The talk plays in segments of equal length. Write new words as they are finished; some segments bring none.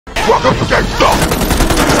Welcome to Gamezstaa!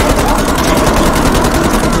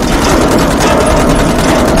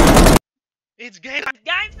 It's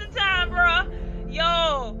Gamezstaa time, bro.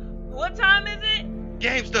 Yo, what time is it?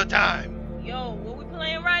 Gamezstaa time. Yo, what we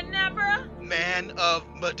playing right now, bro? Man of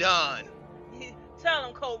Medan. Tell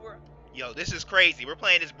him, Cobra. Yo, this is crazy. We're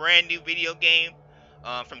playing this brand new video game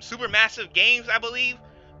from Supermassive Games, I believe.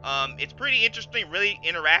 It's pretty interesting, really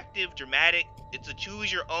interactive, dramatic. It's a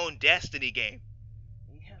choose your own destiny game.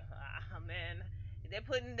 Yeah, man. They're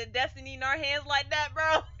putting the destiny in our hands like that,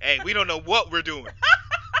 bro. Hey, we don't know what we're doing.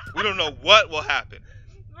 We don't know what will happen.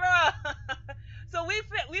 Bro. So we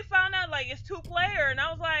found out like it's 2-player, and I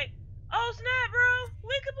was like, oh snap, bro.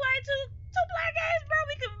 We could play two-player games, bro.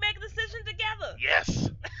 We could make a decision together. Yes.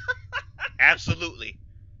 Absolutely.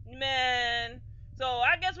 Man. So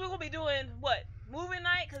I guess we're gonna be doing what? Movie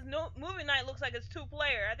night? Cause movie night looks like it's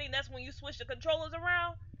 2-player. I think that's when you switch the controllers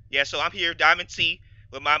around. Yeah, so I'm here, DiamondCobra,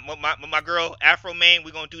 with my girl AfroMane.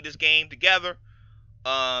 We're gonna do this game together.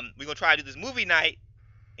 We're gonna try to do this movie night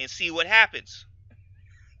and see what happens.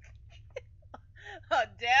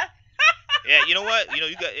 Death. Yeah, you know what?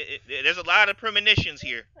 You got there's a lot of premonitions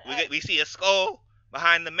here. We see a skull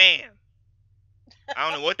behind the man. I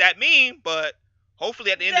don't know what that means, but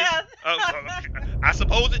hopefully at the end of I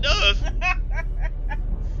suppose it does.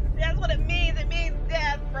 That's what it means. It means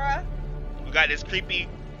death, bruh. We got this creepy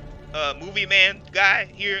movie man guy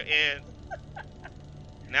here, and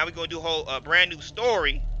now we're gonna do a whole brand new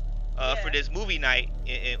story for this movie night,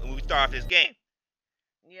 and when we start off this game.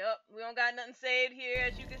 Yep, we don't got nothing saved here.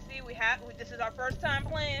 As you can see, this is our first time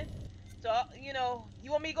playing. So you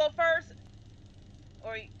want me to go first?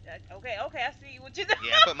 Or okay, I see what you do.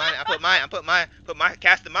 Yeah, I put my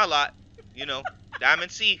cast in my lot.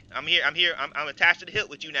 DiamondCobra. I'm here. I'm attached to the hilt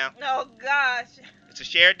with you now. Oh gosh. It's a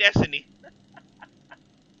shared destiny.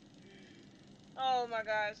 Oh my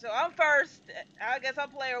gosh. So I'm first. I guess I'm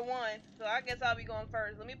player 1. So I guess I'll be going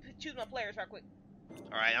first. Let me choose my players right quick.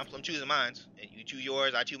 All right, I'm choosing mine. You choose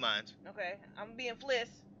yours. I choose mine. Okay, I'm being Fliss.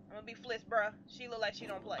 I'm gonna be Fliss, bruh. She look like she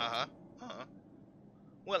don't play.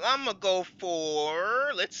 Well, I'm gonna go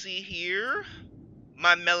for, let's see here,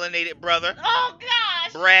 my melanated brother. Oh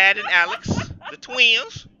gosh. Brad and Alex, the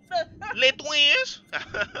twins, little twins,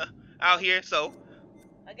 out here. So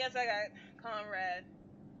I guess I got Conrad.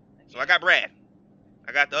 So I got Brad.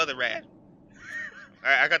 I got the other Rad.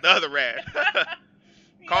 I got the other Rad.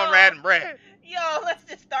 Conrad and Brad. Yo, let's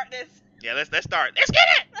just start this. Yeah, let's start. Let's get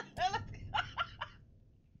it.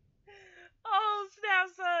 Oh snap,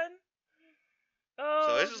 son. Oh,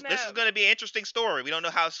 so this is gonna be an interesting story. We don't know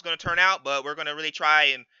how this is gonna turn out, but we're gonna really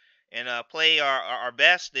try and play our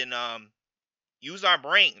best and use our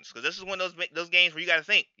brains, because this is one of those games where you gotta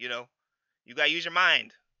think. You gotta use your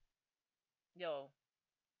mind. Yo,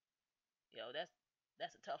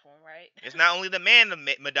 that's a tough one, right? It's not only the man of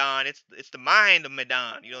Medan, it's the mind of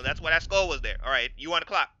Medan. That's why that skull was there. All right, you on the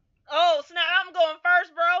clock. Oh snap! I'm going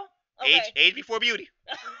first, bro. Okay. Age before beauty.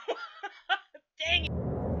 Dang it!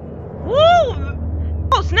 Woo!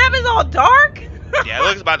 Oh snap! It's all dark. Yeah, it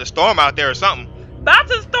looks about to storm out there or something. About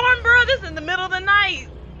to storm, bro. This is in the middle of the night.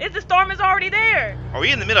 The storm is already there. Are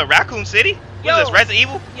we in the middle of Raccoon City? What is this, Resident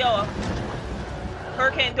Evil? Yo,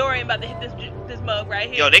 Hurricane Dorian about to hit this mug right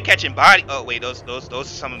here. Yo, they catching body. Oh wait, those are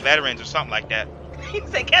some veterans or something like that. You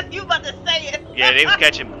said, guess you about to say it. Yeah, they was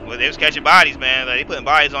catching bodies, man. Like, they putting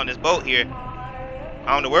bodies on this boat here.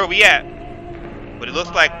 I don't know where we at, but it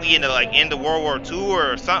looks like we in the end of World War II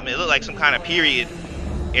or something. It looked like some kind of period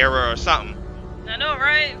era or something. I know,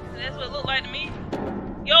 right? That's what it looked like to me.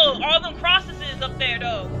 Yo, all them crosses is up there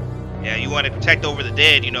though. Yeah, you want to protect over the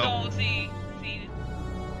dead, So see,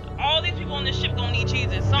 all these people on this ship gonna need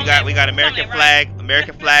Jesus. We got American flag, right.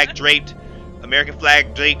 American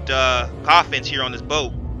flag draped coffins here on this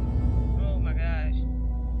boat. Oh my gosh.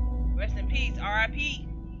 Rest in peace, R.I.P.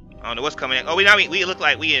 I don't know what's coming in. Oh, we look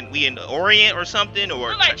like we in the Orient or something, or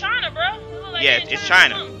look like China, bro. Like it's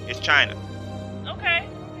China. It's China. Okay.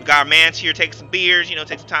 We got our mans here take some beers,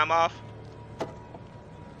 take some time off.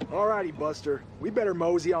 Alrighty, Buster. We better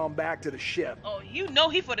mosey on back to the ship. Oh,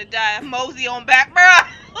 he for to die. Mosey on back, bro.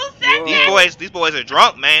 Who said that? These boys are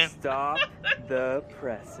drunk, man. Stop the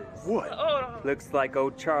presses. What? Oh. Looks like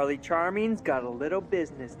old Charlie Charming's got a little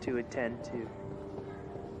business to attend to.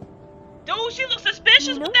 Dude, she looks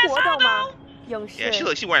suspicious with that sound though. Yeah,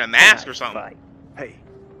 she wearing a mask or something. Hey,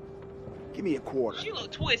 give me a quarter. She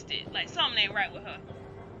look twisted, like something ain't right with her.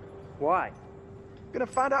 Why? Gonna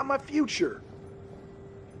find out my future.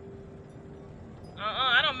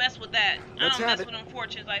 I don't mess with that. Let's I don't have mess it. with them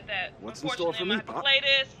fortunes like that. What's in store for me, I'm gonna have to Pop? play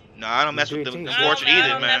this. No, I don't mess with the fortune I either,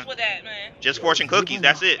 don't man. mess with that, man. Just fortune cookies,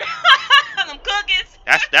 that's it. them cookies.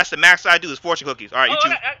 That's the max I do is fortune cookies. All right, you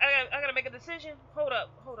choose. I gotta make a decision. Hold up.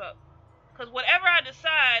 Cause whatever I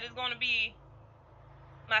decide is gonna be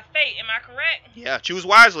my fate. Am I correct? Yeah, choose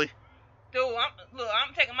wisely. Dude,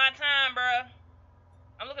 I'm taking my time, bruh.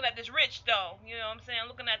 I'm looking at this rich though. You know what I'm saying? I'm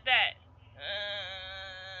looking at that.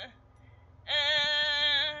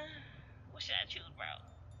 What should I choose, bro?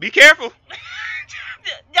 Be careful.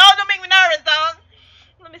 Y'all don't make me nervous, dog.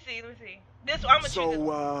 Let me see. This one, I'm gonna choose.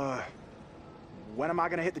 So, when am I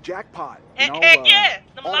gonna hit the jackpot? Heck yeah,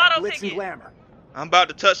 the all that lotto glitz ticket. and glamour. I'm about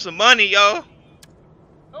to touch some money, yo.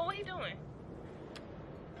 Oh, what he doing?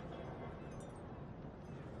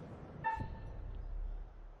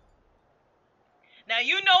 Now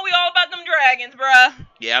you know we all about them dragons, bruh.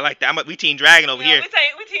 Yeah, I like that. We Team Dragon over here.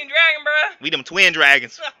 We Team Dragon, bruh. We them twin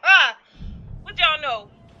dragons. What y'all know?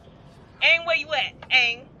 Aang, where you at?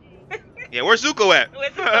 Aang. Yeah, where's Zuko at?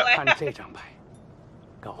 Where's Zuko at? 看这张牌，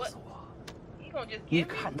告诉我， You gonna just 你 give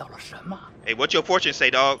me? 看到了什么？ Hey, what's your fortune say,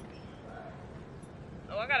 dog?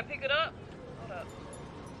 Oh, I gotta pick it up. Hold up.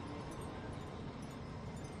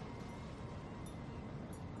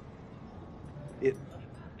 It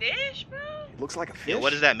Fish, bro? looks like a fish. Yeah,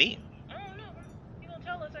 what does that mean? I don't know, bro. You gonna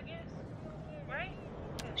tell us, I guess. Right?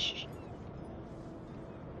 Shh.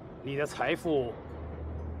 你的财富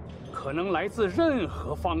可能来自任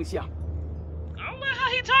何方向。 I don't know how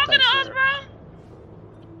he talking to us, bro.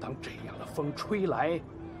 当这样的风吹来，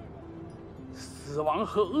死亡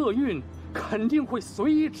和厄运肯定会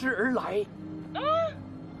随之而来。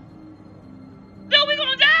 Dude, we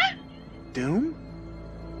gonna die? Doom?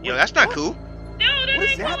 Yo, that's not cool. Dude, that What does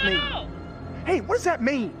ain't that cool at mean? all. Hey, what does that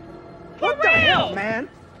mean? For What the hell, real. man?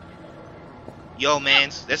 Yo,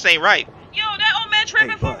 mans, this ain't right. Yo, that old man tripping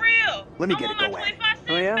Hey, for bud, real. let me I get want it my going. 25 cents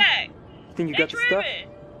Oh, yeah? back. Think you They got the stuff? tripping.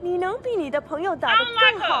 你能比你的朋友打得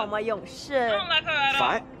更好吗，勇 I 士？ don't like her at all.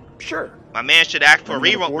 Fight? Sure. My man should ask for a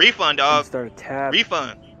Another fork? refund, dog. Start a tab.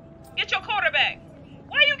 Refund. Get your quarterback.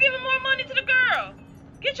 Why you giving more money to the girl?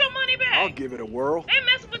 Get your money back. I'll give it a whirl. They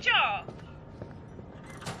messing with y'all.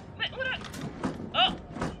 Oh.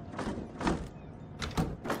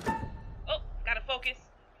 Oh, gotta focus.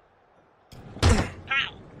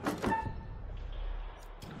 Pow.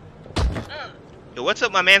 Yo, what's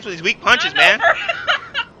up, my mans, with these weak punches, I know, man?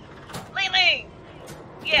 Ling Ling.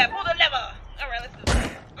 Yeah, pull the lever. All right, let's do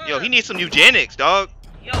it. Yo, he needs some eugenics, dog.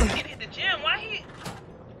 Yo, he hit the gym. Why he?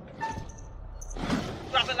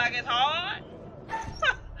 Drop it like it's hard.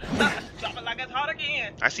 Drop it like it's hard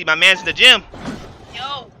again. I see my man's in the gym.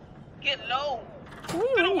 Yo, get low. 我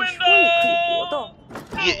以为你说你可以搏斗。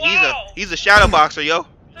 He's a shadow boxer, yo. To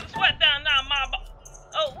the sweat down now, my.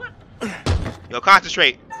 Oh, what? Yo,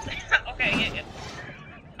 concentrate. Okay, yeah.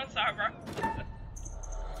 I'm sorry, bro.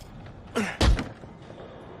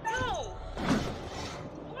 Yo,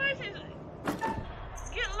 why is he?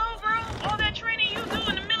 Get low, bro. All that training you do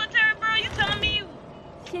in the military, bro. You telling me you?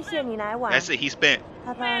 谢谢你来玩。 That's it, he spent.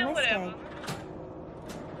 Have a Man, nice whatever. day.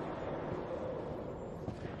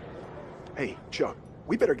 Hey, Chuck,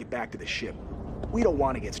 we better get back to the ship. We don't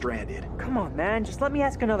want to get stranded. Come on, man. Just let me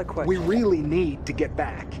ask another question. We really need to get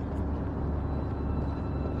back.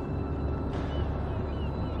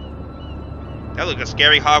 That looked like a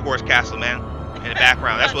scary Hogwarts castle, man. In the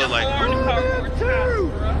background, that's what it looked like.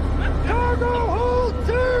 Cargo hold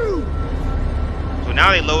 2! So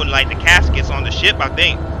now they loading like the caskets on the ship, I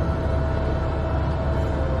think.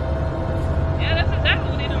 Yeah, that's exactly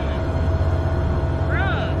what they doing.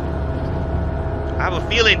 Bruh. I have a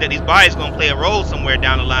feeling that these bodies gonna play a role somewhere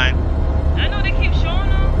down the line. I know they keep showing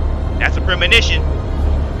them. That's a premonition.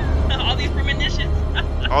 All these premonitions.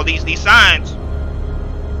 All these signs.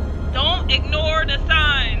 Don't ignore the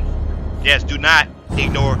signs. Yes, do not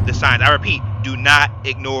ignore the signs. I repeat, do not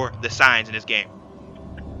ignore the signs in this game.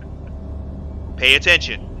 Pay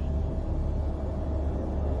attention.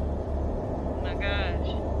 Oh my gosh.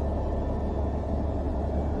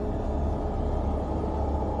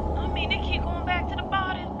 I mean, they keep going back to the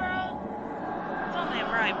bodies, bro. Something ain't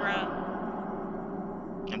right,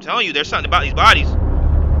 bro. I'm telling you, there's something about these bodies. Look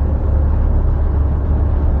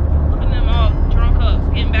at them all drunk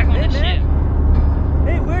up, getting back on Hey, the man. ship.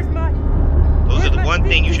 Hey, where's my? Those are the one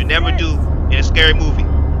thing you should never do in a scary movie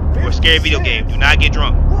or a scary video game. Do not get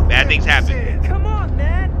drunk. Bad things happen. Come on,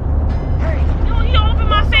 man. Yo, he all up in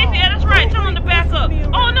my face. Yeah, that's right. Tell him to back up.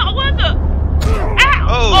 Oh no, what the? Ow!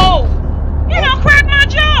 Oh. You done cracked my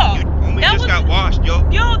jaw. You homie That just was- got washed, yo.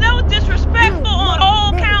 Yo, that was disrespectful on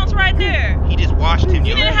all counts right there. He just washed him,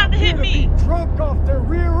 You yo. didn't have to hit me. Drunk off their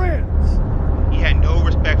rear ends. He had no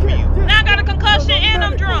respect for you. Now I got a concussion and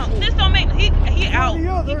I'm drunk. This don't make he out.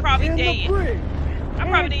 He probably dead. I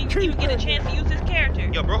probably didn't even get a chance to use his character.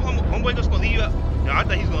 Yo, bro, homeboy just gonna lead you out. Yo, I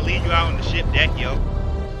thought he was gonna lead you out on the ship deck, yo.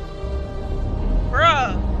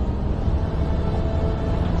 Bruh.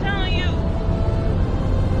 I'm telling you.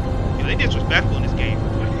 Yo, they disrespectful in this game.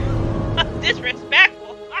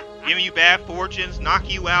 Disrespectful. Giving you bad fortunes, knock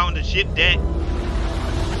you out on the ship deck.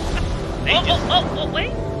 Oh,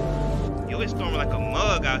 wait. Yo, it's storming like a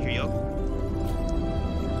mug out here, yo.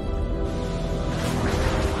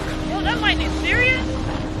 Yo, that lightning serious?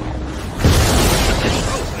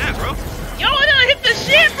 Oh, snap, bro. Yo, it done hit the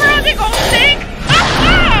shit, bro. They gon' sink.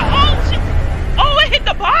 Oh, shit. Oh, it hit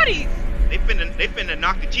the bodies. They finna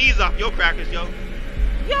knock the cheese off your crackers, yo.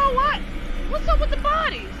 Yo, what? What's up with the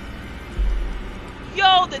bodies?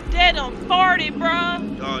 Yo, the dead done farted, bro.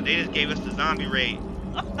 Oh, they just gave us the zombie raid.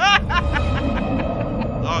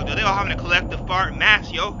 Oh, yo, they all having a collective fart mass,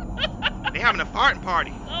 yo. They having a farting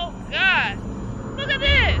party. Oh, God. Look at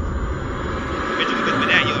this. Bet you can look at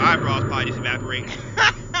that, your eyebrows probably just evaporate.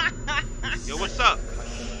 Yo, what's up?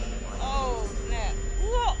 Oh, snap.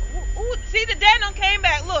 Ooh, see, the dead done came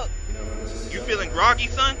back. Look. You feeling groggy,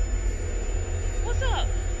 son? What's up?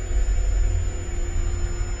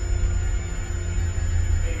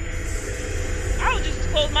 I would just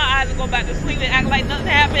close my eyes and go back to sleep and act like nothing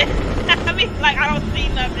happened. I mean, like I don't see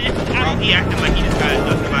nothing. Bro, he acting like he just got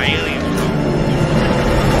abducted by aliens or something.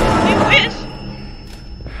 He wish.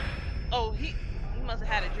 Oh, he must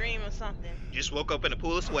have had a dream or something. Just woke up in a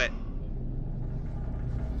pool of sweat.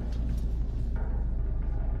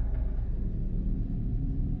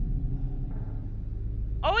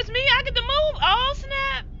 Oh, it's me. I get to move. Oh,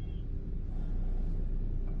 snap.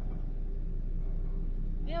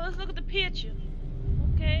 Yeah, let's look at the picture.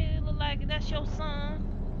 Okay, it look like that's your son.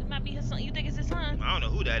 It might be his son. You think it's his son? I don't know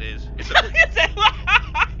who that is. It's a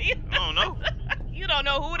I don't know. You don't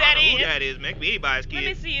know who I that don't know is. who that is, man. Could be anybody's kid.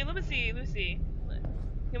 Let me see.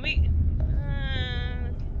 Can we?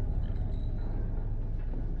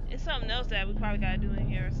 It's something else that we probably gotta do in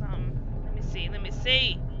here or something. Let me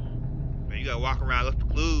see. Man, you gotta walk around, look for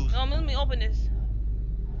clues. Let me open this.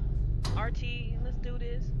 RT, let's do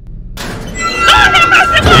this.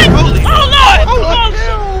 Holy! Oh Lord!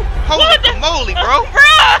 Holy moly, bro! Bro,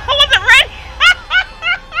 I wasn't ready.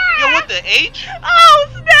 Yo, what the H? Oh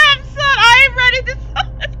snap, son! I ain't ready. This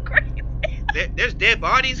is crazy. There's dead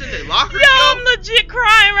bodies in the lockers, Yo, I'm legit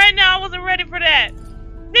crying right now. I wasn't ready for that.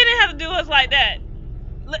 They didn't have to do us like that.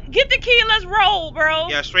 Get the key and let's roll, bro.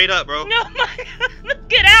 Yeah, straight up, bro. No, my God. Let's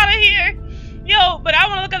get out of here. Yo, but I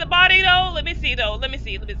want to look at the body, though. Let me see.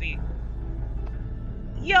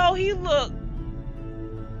 Yo, he look.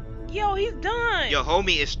 Yo, he's done. Yo,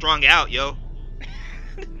 homie is strung out, yo.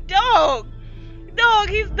 Dog,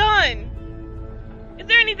 he's done. Is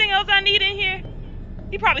there anything else I need in here?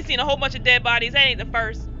 He probably seen a whole bunch of dead bodies. That ain't the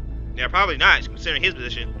first. Yeah, probably not, considering his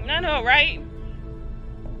position. I know, right?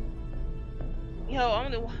 Yo,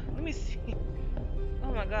 let me see.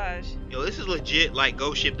 Oh my gosh. Yo, this is legit like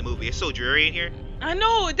Ghost Ship the movie. It's so dreary in here. I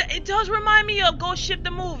know, it does remind me of Ghost Ship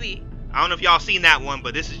the movie. I don't know if y'all seen that one,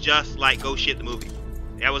 but this is just like Ghost Ship the movie.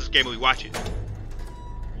 That was a scary movie. Watch it.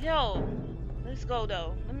 Yo, let's go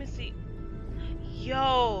though. Let me see.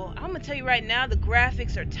 Yo, I'm gonna tell you right now, the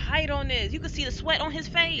graphics are tight on this. You can see the sweat on his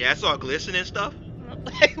face. Yeah, it's all glistening and stuff.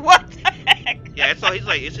 Like, what the heck? Yeah, it's all. He's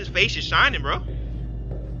like, it's his face is shining, bro.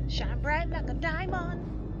 Shine bright like a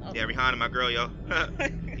diamond. Oh. Yeah, Rihanna, my girl, yo.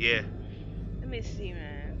 Yeah. Let me see,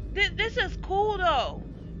 man. This is cool though.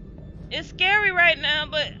 It's scary right now,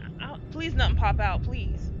 but please nothing pop out,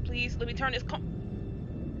 please. Let me turn this.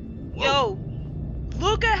 Yo,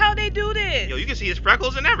 look at how they do this. Yo, you can see his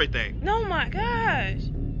freckles and everything. No, my gosh.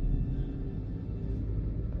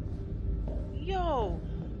 Yo.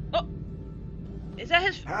 Oh, is that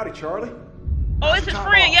his? Howdy, Charlie. Oh, it's his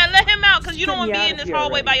friend. Yeah, let him out, cause you don't want to be in this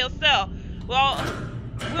hallway by yourself. Well,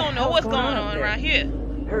 we don't know what's going on around here.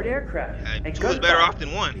 Heard air crash. Two is better off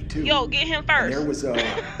than one. Yo, get him first. And there was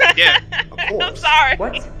Yeah. I'm sorry.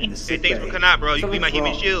 What? in the Hey, sick thanks for bay. coming out, bro. You can be my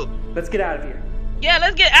human Something's shield. Let's get out of here. Yeah,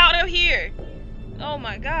 let's get out of here. Oh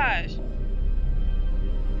my gosh.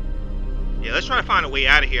 Yeah, let's try to find a way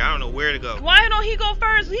out of here. I don't know where to go. Why don't he go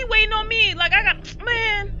first? He waiting on me. Like I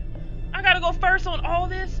gotta go first on all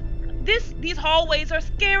this. These hallways are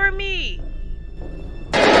scaring me.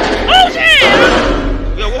 Oh shit!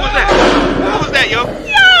 Yo, what was that? What was that, yo?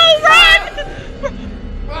 Yo, run!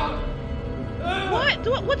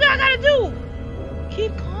 What do I gotta do?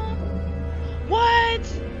 Keep calm. What?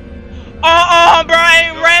 Bro, I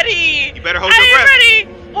ain't ready. You better hold your breath. I ain't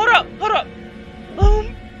ready. Hold up.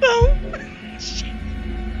 Boom, boom. Shit.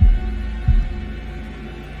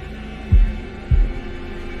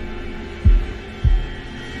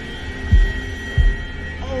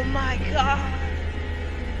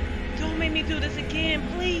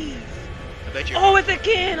 bet you. Oh, it's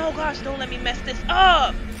again. Oh gosh, don't let me mess this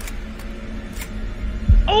up.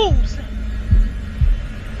 Oh.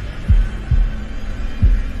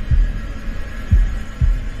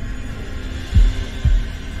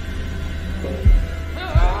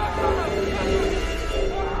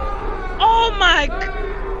 Oh my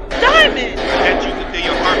Diamond! That you can feel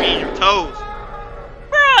your heartbeat in your toes.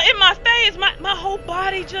 Bro, in my face, my whole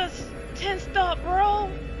body just tensed up,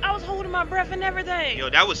 bro. I was holding my breath and everything. Yo,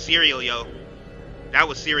 that was serial, yo. That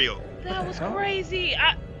was serial. That was crazy.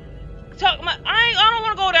 I don't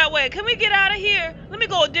want to go that way. Can we get out of here? Let me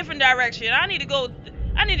go a different direction. I need to go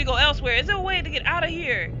elsewhere. Is there a way to get out of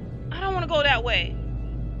here? I don't want to go that way.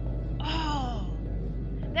 Oh,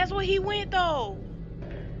 that's where he went though.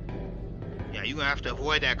 Yeah, you're gonna have to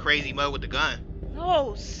avoid that crazy mud with the gun.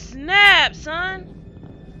 Oh, snap, son.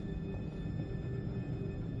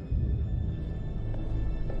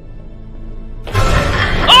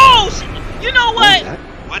 Oh, you know what?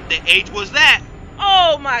 What the H was that?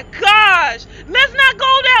 Oh my gosh. Let's not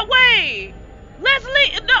go that way. Let's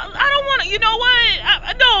leave. No, I don't want to. You know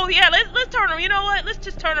what? No, yeah, let's turn around. You know what? Let's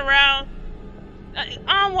just turn around.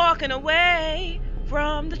 I'm walking away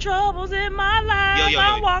from the troubles in my life.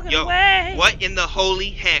 I'm walking away. What in the holy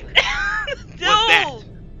heck was that?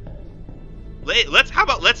 How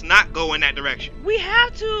about let's not go in that direction? We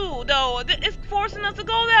have to, though. It's forcing us to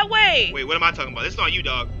go that way. Wait, what am I talking about? This is on you,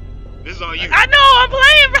 dog. This is on you. I know, I'm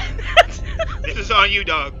playing right now. This is on you,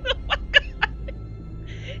 dog. Oh my God.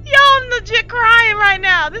 Yo, I'm legit crying right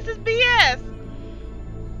now. This is BS.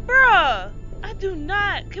 Bruh, I do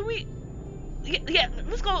not. Can we? Yeah,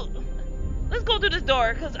 let's go. Let's go through this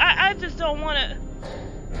door, because I just don't want to.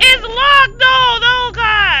 It's locked, though. Oh,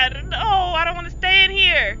 God. No, I don't want to stay in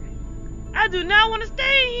here. I do not want to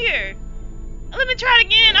stay in here. Let me try it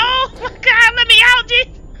again. Oh, my God. Let me out,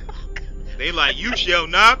 Jesus. Oh, God. They like, you shall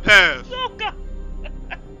not pass. Oh, God.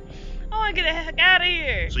 I want to get the heck out of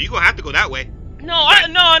here. So you're going to have to go that way. No,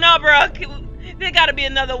 no, bro. There got to be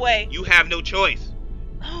another way. You have no choice.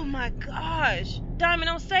 Oh, my gosh. Diamond,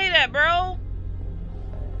 don't say that, bro.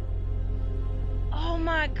 Oh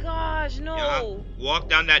my gosh, no. Yeah, walk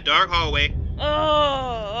down that dark hallway. What?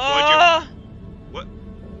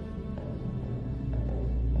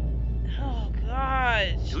 Oh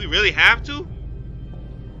gosh. Do we really have to?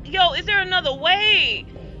 Yo, is there another way?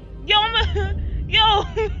 Yo, yo.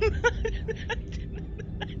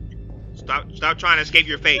 Stop trying to escape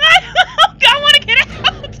your fate. I want to get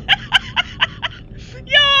out.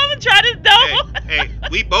 Yo, I'm gonna try this though. Hey,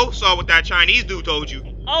 we both saw what that Chinese dude told you.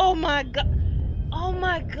 Oh my god. Oh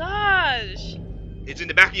my gosh. It's in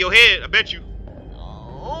the back of your head, I bet you.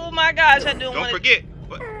 Oh my gosh, I don't forget.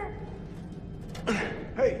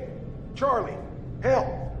 Hey, Charlie, help.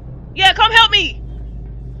 Yeah, come help me.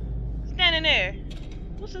 Standing there.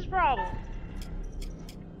 What's his problem?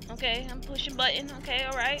 Okay, I'm pushing button. Okay,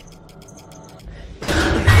 alright.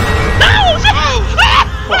 No!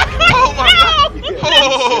 Oh my god!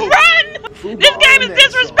 Oh. Run! This game is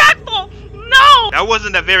disrespectful! No! That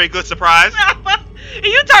wasn't a very good surprise.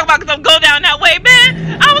 You talking about because I'm going down that way,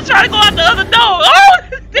 man? I was trying to go out the other door. Oh!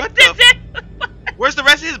 Where's the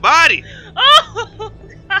rest of his body? Oh!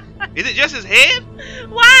 Is it just his head?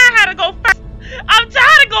 Why I had to go first? I'm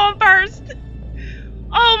tired of going first.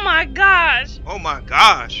 Oh my gosh. Oh my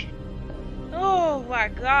gosh. Oh my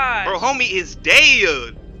gosh. Bro, homie is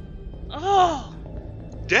dead. Oh.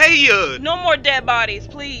 Dead. No more dead bodies,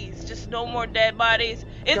 please. Just no more dead bodies.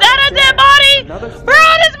 Is that a dead body? Bro,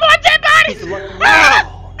 there's more dead bodies.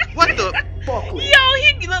 Oh, what the? Yo,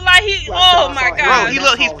 he look like he. Oh my gosh.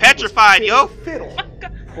 Bro, he's petrified, yo.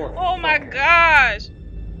 Oh my gosh.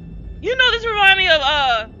 You know this remind me of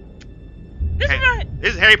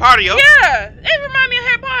This is Harry Potter, yo. Yeah, it remind me of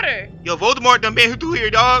Harry Potter. Yo, Voldemort done been through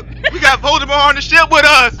here, dog. We got Voldemort on the ship with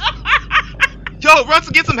us. Yo,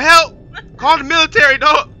 Russell, get some help. Call the military,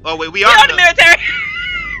 dog. Oh wait, we are the military.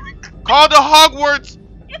 Call the Hogwarts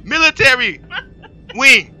military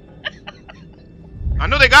wing. I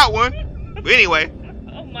know they got one, but anyway.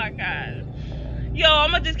 Oh my god. Yo, I'm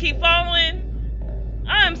gonna just keep following.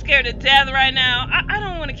 I'm scared to death right now. I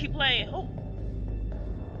don't want to keep playing. Oh,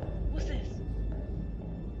 what's this?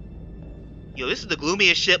 Yo, this is the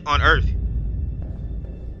gloomiest ship on Earth.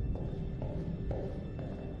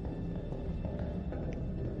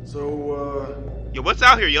 So, yo, what's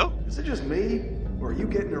out here, yo? Is it just me, or are you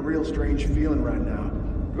getting a real strange feeling right now?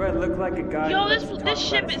 Do I look like a guy? Yo, this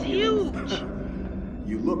ship is huge.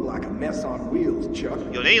 You look like a mess on wheels, Chuck.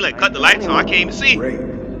 Yo, they ain't like cut the lights on. I can't even see. Great.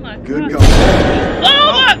 Oh Good God.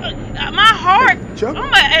 Oh my heart. Chuck?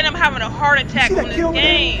 I'm having a heart attack on this Yo,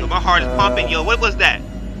 game. my heart is pumping. Yo, what was that?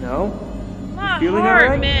 No. My feeling heart, all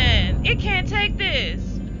right? man. It It can't take this.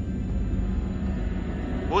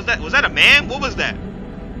 What was that? Was that a man? What was that?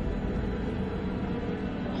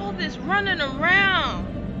 All this running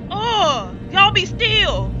around. Oh, y'all be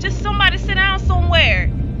still. Just somebody sit down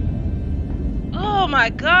somewhere. Oh my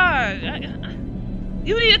God.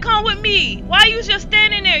 You need to come with me. Why are you just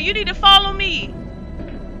standing there? You need to follow me.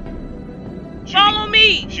 Follow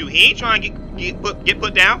me. Shoot, he ain't trying to get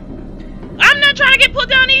put down. I'm not trying to get put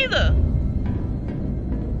down either.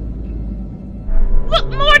 Look,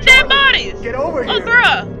 more dead bodies. Get over here. Oh,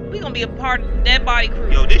 bruh. We gonna be a part of the dead body crew.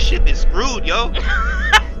 Yo, this ship is screwed, yo.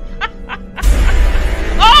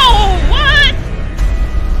 Oh, what?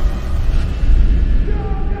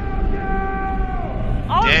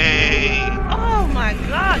 Oh, dang. Oh my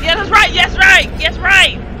God. Yeah, that's right. Yes, right. Yes,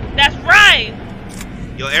 right. That's right.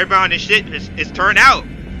 Yo, everybody on this ship is turned out.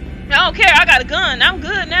 I don't care. I got a gun. I'm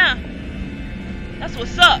good now. That's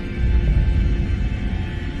what's up.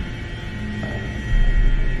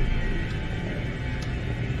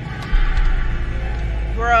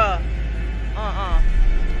 Bruh.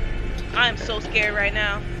 I am so scared right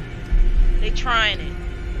now. They trying it.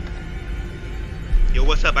 Yo,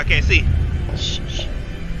 what's up? I can't see. Shh.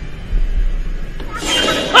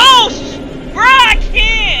 Oh, bruh, I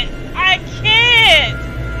can't. I can't.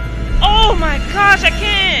 Oh my gosh, I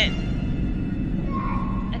can't.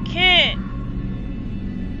 I can't.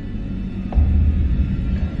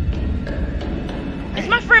 Is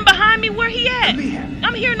my friend behind me? Where he at?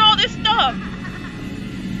 I'm hearing all this stuff.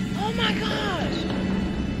 Oh my gosh.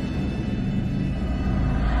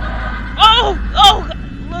 Oh,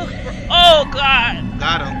 look. Oh God.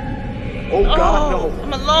 Got him. Oh God, no.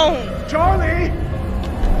 I'm alone. Charlie!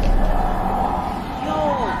 Yo.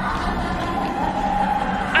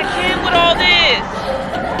 I can't with all this.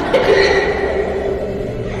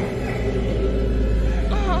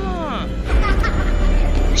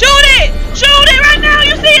 Shoot it! Shoot it right now!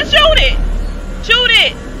 You see it? Shoot it! Shoot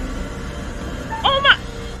it! Oh my!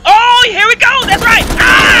 Oh, here we go! That's right!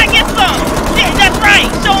 Ah, get some! Yeah, that's right!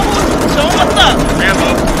 Show him what's up! Rambo.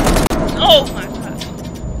 Oh my God!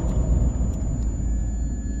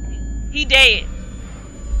 He dead.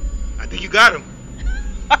 I think you got him.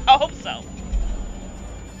 I hope so.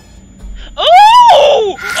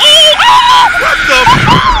 Oh!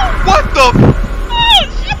 What the? Oh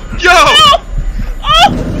shit! Yo! No! Oh!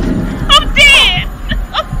 I'm dead!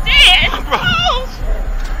 I'm dead! Bro. Oh!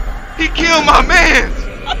 He killed my man.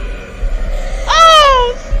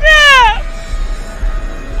 Oh snap!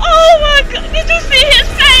 Oh my God! Did you see his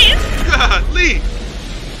face? Golly.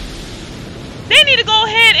 They need to go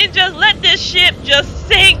ahead and just let this ship just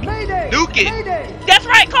sink. Mayday! Nuke it. Mayday! That's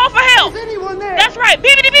right. Call for help. Is anyone there? That's right.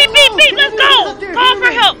 Beep beep beep beep beep. Let's go. Hello, Call for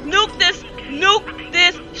hear me. help. Nuke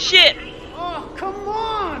this ship. Oh, come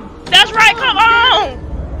on! That's right. Come on.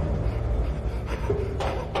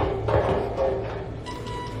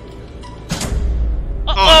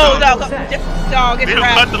 Oh, no. dog, dog, They it's don't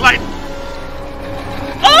wrapped. cut the light.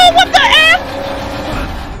 Oh, what the F?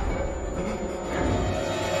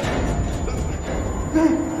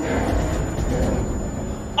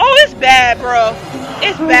 Oh, it's bad, bro.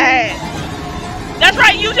 It's bad. That's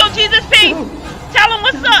right. Use your Jesus peace. Tell him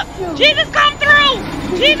what's up. Jesus, come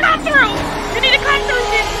through. Jesus, come through. You need to come through,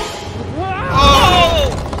 Jesus. Oh.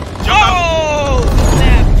 Oh.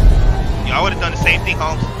 Snap. Yo, I would have done the same thing,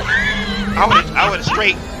 Holmes. I would have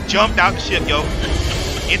straight jumped out the ship, yo.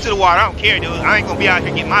 Into the water. I don't care, dude. I ain't gonna be out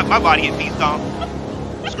here getting my body getting feast on.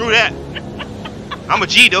 Screw that. I'm a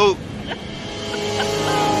G, dude.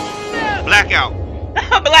 Blackout.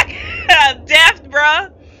 Black death,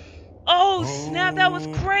 bruh. Oh, snap. That was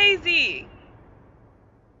crazy.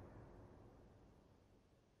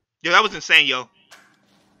 Yo, that was insane, yo.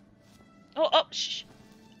 Oh, shh.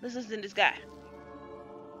 Listen to this guy.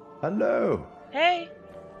 Hello, Hey.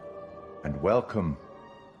 and welcome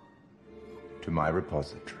to my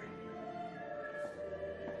repository.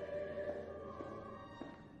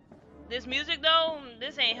 This music, though,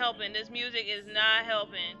 this ain't helping. This music is not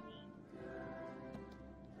helping.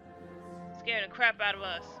 Scaring the crap out of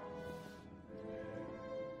us.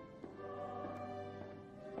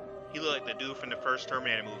 He looked like the dude from the first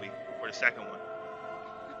Terminator movie, or the second one.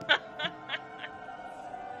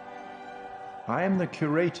 I am the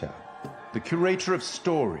curator of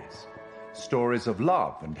stories. Stories of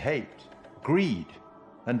love and hate, greed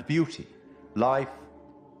and beauty, life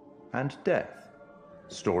and death.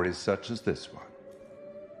 Stories such as this one.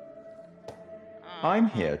 I'm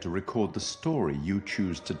here to record the story you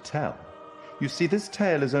choose to tell. You see, this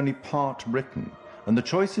tale is only part written, and the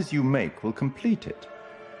choices you make will complete it,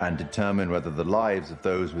 and determine whether the lives of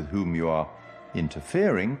those with whom you are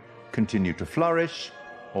interfering continue to flourish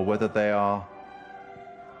or whether they are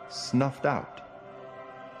snuffed out.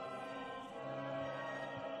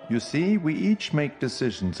 You see, we each make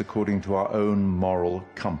decisions according to our own moral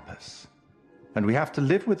compass. And we have to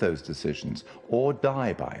live with those decisions or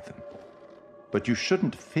die by them. But you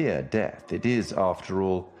shouldn't fear death. It is, after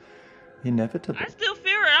all, inevitable. I still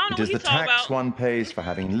fear it. I don't know It what is the he's talking tax about. one pays for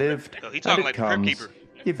having lived, He and talking it like the Crypt comes Keeper.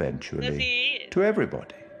 Yes, he eventually is. to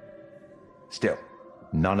everybody. Still,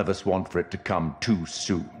 none of us want for it to come too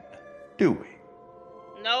soon, do we?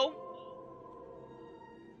 No.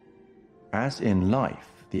 As in life,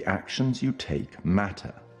 the actions you take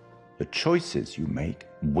matter. The choices you make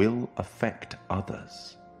will affect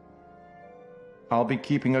others. I'll be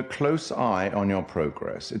keeping a close eye on your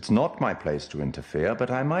progress. It's not my place to interfere,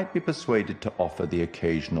 but I might be persuaded to offer the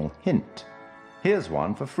occasional hint. Here's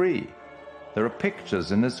one for free. There are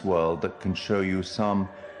pictures in this world that can show you some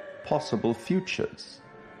possible futures.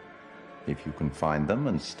 If you can find them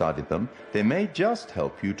and study them, they may just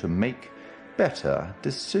help you to make better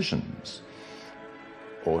decisions.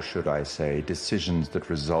 Or should I say, decisions that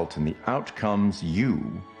result in the outcomes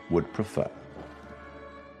you would prefer.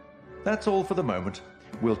 That's all for the moment.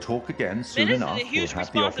 We'll talk again soon this is a enough. huge We'll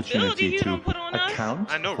have the responsibility opportunity you to don't put on us.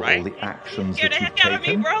 account I know, for right? all the actions Scared that the you've heck out of me,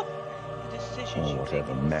 taken, bro. or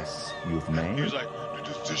whatever mess you've made. He was like, the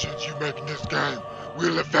decisions you make in this game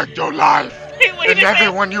will affect your life Wait, and say-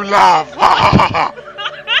 everyone you love.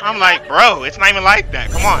 I'm like, bro, it's not even like that.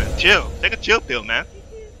 Come on, chill. Take a chill pill, man.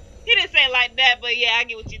 He didn't say it like that, but yeah, I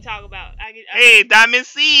get what you're talking about. Hey, Diamond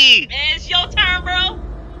C. Man, it's your turn, bro.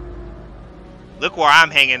 Look where I'm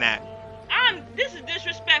hanging at. This is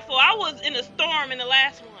disrespectful. I was in a storm in the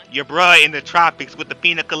last one. Your bruh in the tropics with the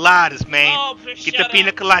pina coladas, man. Oh, Get the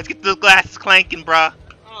pina coladas. Get those glasses clanking, bruh.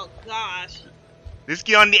 Oh gosh. Let's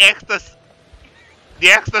get on the ecstasy. The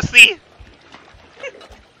ecstasy.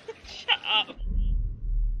 Shut up.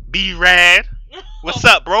 Be rad. What's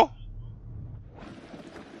up, bro?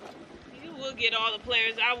 You will get all the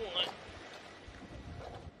players I want.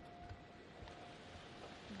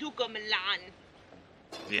 Duke of Milan.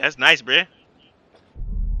 Yeah, that's nice, bruh.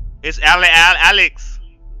 It's Alex.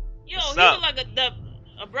 Yo, What's he up? look like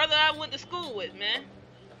a brother I went to school with, man.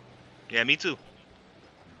 Yeah, me too.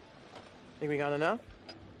 Think we got enough?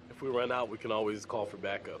 If we run out, we can always call for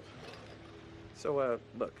backup. So,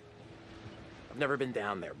 look. I've never been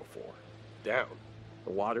down there before. Down?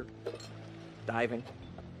 The water, diving.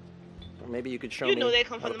 Well, maybe you could show You me know they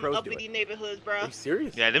come how from the them pros do uppity it. neighborhoods, bro. Are you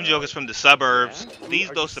serious? Yeah, them jokers from the suburbs. Yeah?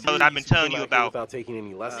 These Are those you brothers I've been serious? telling came you out here about. without taking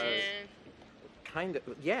any lessons. Man. Kind of,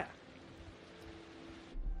 yeah.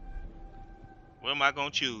 What am I gonna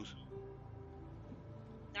choose?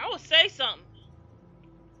 I would say something.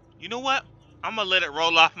 You know what? I'm gonna let it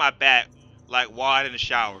roll off my back like water in the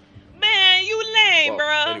shower. Man, you lame,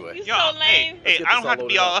 Well, bro. anyway. You Yo, so lame. hey, get I this don't have to all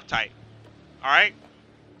be loaded all up. uptight. All right.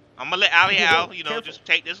 I'm gonna let Ali out. You know, Careful. just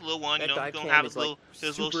take this little one. You That know, dive he's gonna cam have is, his little, like,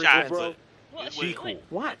 his little super shot. advanced. But What? Be Wait, cool. wait.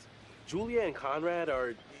 What? Julia and Conrad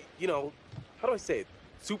are, you know, how do I say it?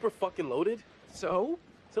 Super fucking loaded. So?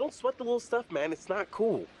 So don't sweat the little stuff, man. It's not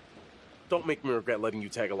cool. Don't make me regret letting you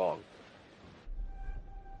tag along.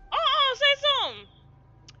 Say something.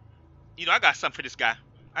 you know, I got something for this guy.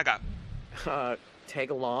 I got.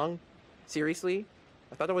 Tag along? Seriously?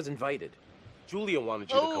 I thought I was invited. Julia wanted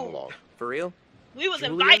you to come Oh. along. For real? We was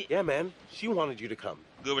Julia? invited. Yeah, man. She wanted you to come.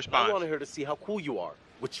 Good I response. wanted her to see how cool you are,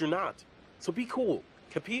 which you're not. So be cool.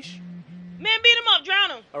 Capiche? Man, beat him up, drown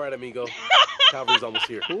him. All right, amigo. Cavalry's almost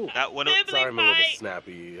here. Cool. That one. Sibling Sorry I'm a little fight.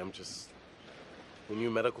 snappy. I'm just... When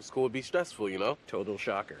you medical school would be stressful, you know? Total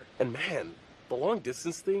shocker. And man, the long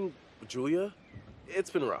distance thing with Julia, it's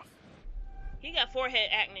been rough. He got forehead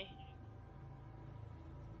acne.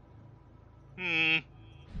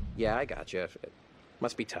 Yeah, I got you. It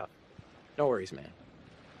must be tough. No worries, man.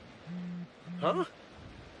 Huh?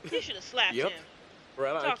 He should have slapped Yep. him.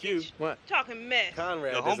 Right on Talking, IQ. What? talking mess.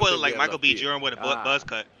 Conrad Yo, doesn't homeboy think look like we have Michael enough B. beer. Jordan with a Ah. buzz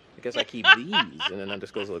cut. Because I keep these in an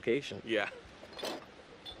undisclosed location. Yeah.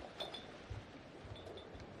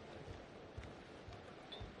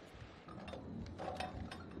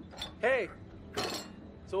 Hey.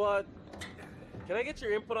 So, can I get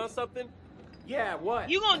your input on something? Yeah, what?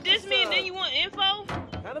 You gonna diss me and then you want info?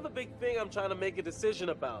 Kind of a big thing I'm trying to make a decision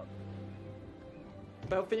about.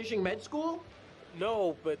 About finishing med school?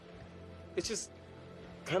 No, but it's just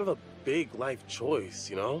kind of a big life choice,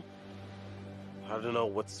 you know? I don't know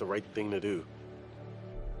what's the right thing to do.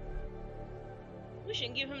 We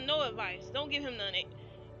shouldn't give him no advice. Don't give him none.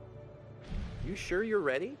 You sure you're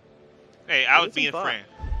ready? Hey, I Give was it some being a thought. friend.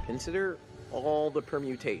 Consider all the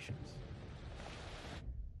permutations.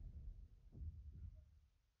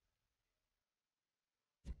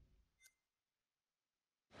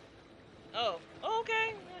 Oh,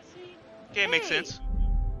 okay. Let's see. Okay, makes sense.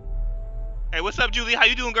 Hey, what's up, Julie? How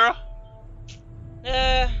you doing, girl?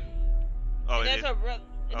 Oh, that's her brother.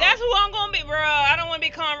 That's who I'm gonna be, bro. I don't want to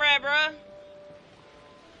be Conrad, bro.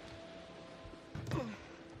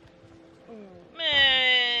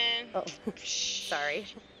 Man. Oh, sorry.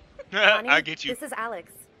 I get you. This is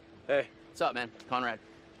Alex. Hey. What's up, man? Conrad.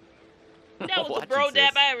 That was the bro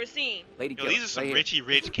dap I ever seen. Lady yo, these are some richy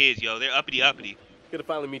rich kids, yo. They're uppity. Good to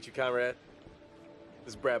finally meet you, Conrad.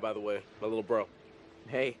 This is Brad, by the way, my little bro.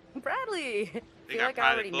 Hey. Bradley. They feel got like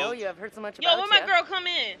I already private know boats. you. I've heard so much Yo, about when you. my girl come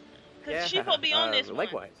in? Cause Yeah, she supposed to be on this one.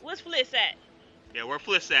 likewise. Where's Fliss at? Yeah, where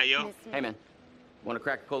Fliss at, yo? Hey, man. Want to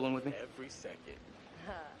crack a cold one with me? Every second.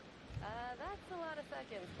 That's a lot of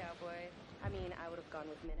seconds, cowboy. I mean, I would have gone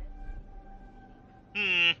with minutes.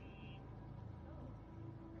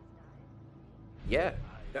 Yeah.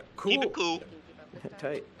 Cool. Keep it cool.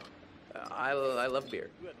 Tight. I love beer.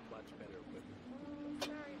 You had much better with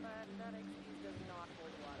Sorry, but that excuse does not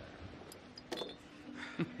hold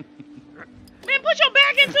water. Man, put your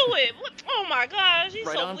back into it. What? Oh my gosh, he's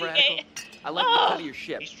Right so on, weak. Radical. I like the cut of your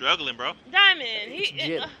ship. He's struggling, bro. Diamond, It's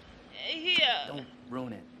jib. Don't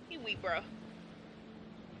ruin it. He weak, bro.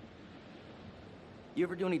 You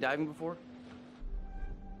ever do any diving before?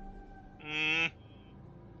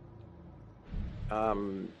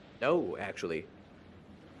 No, actually.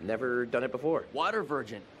 Never done it before. Water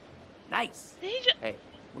virgin. Nice. Hey,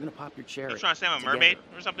 we're gonna pop your cherry. You trying to say I'm a mermaid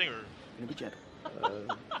or something? Or Gonna be gentle.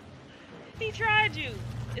 He tried you.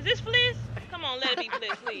 Is this Fliss? Come on, let it be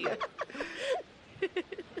Fliss, please.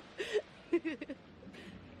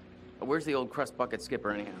 Where's the old crust bucket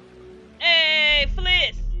skipper anyhow? Hey,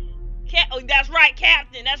 Fliss. Oh, that's right,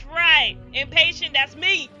 Captain. That's right. Impatient, that's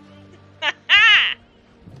me.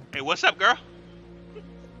 Hey, what's up, girl?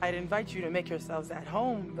 I'd invite you to make yourselves at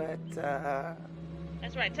home, but,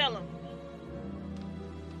 That's right, tell him.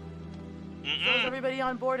 So is everybody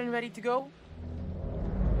on board and ready to go?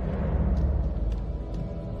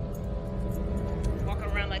 Walking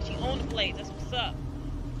around like she owned the place. That's what's up.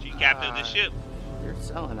 She captain of the ship. You're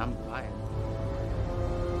selling, I'm buying.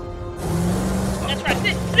 That's right.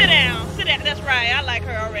 Sit down. Sit down. That's right. I like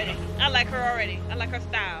her already. I like her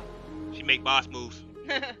style. She make boss moves.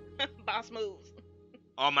 Boss moves.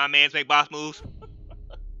 All my mans make boss moves.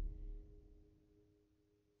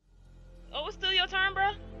 Oh, it's still your turn,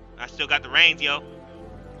 bro? I still got the reins, yo.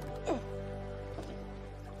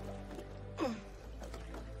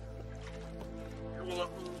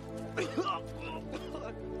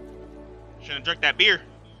 Shouldn't drink that beer.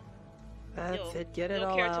 That's it. Get it don't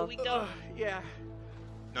all care till out. we done. Yeah.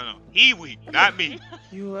 No. He weak, not me.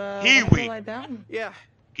 You, He want to weak. lie down? Yeah.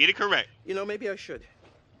 Get it correct. You know, maybe I should.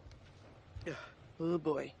 Yeah. Oh,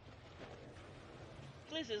 boy.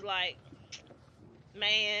 Fliss is like,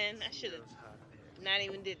 man, I should have not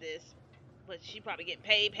even did this. But she probably getting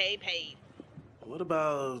paid. What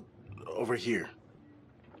about over here?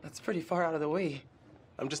 That's pretty far out of the way.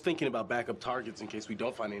 I'm just thinking about backup targets in case we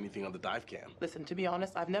don't find anything on the dive cam. Listen, to be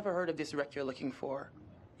honest, I've never heard of this wreck you're looking for.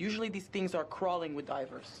 Usually these things are crawling with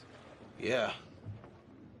divers. Yeah.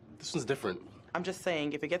 This one's different. I'm just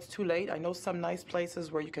saying, if it gets too late, I know some nice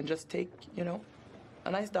places where you can just take, you know,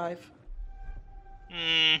 a nice dive.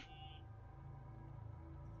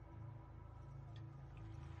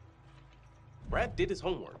 Brad did his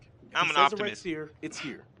homework. If I'm he an says the optimist. wreck's here, it's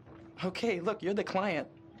here. Okay, look, you're the client.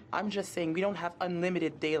 I'm just saying we don't have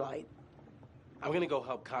unlimited daylight. I'm gonna go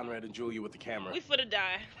help Conrad and Julia with the camera. We finna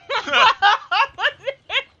die. What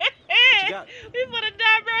you got? We finna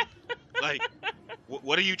die, bro. Like,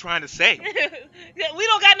 what are you trying to say? We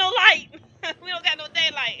don't got no light. We don't got no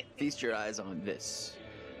daylight. Feast your eyes on this.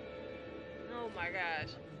 Oh my gosh.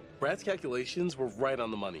 Brad's calculations were right on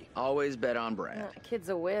the money. Always bet on Brad. Kid's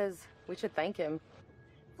a whiz. We should thank him.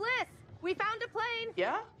 Fliss, we found a plane.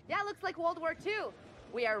 Yeah? Yeah, looks like World War II.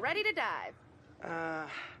 We are ready to dive.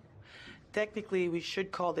 Technically, we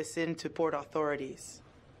should call this in to port authorities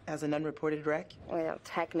as an unreported wreck. Well,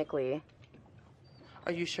 technically.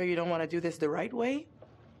 Are you sure you don't want to do this the right way?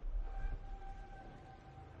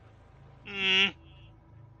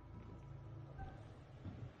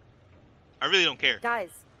 I really don't care. Guys,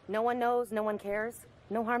 no one knows, no one cares.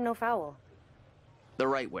 No harm, no foul. The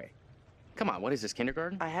right way. Come on, what is this,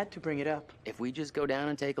 kindergarten? I had to bring it up. If we just go down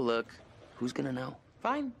and take a look, who's gonna know?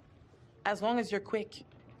 Fine. As long as you're quick.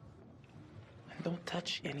 And don't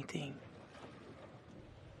touch anything.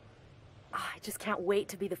 I just can't wait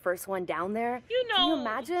to be the first one down there. You know, Can you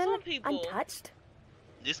imagine? some people. Untouched?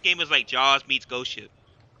 This game is like Jaws meets Ghost Ship.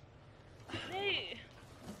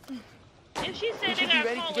 If she said We they should be got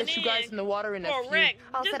ready to get you guys in the water in a for few. a wreck,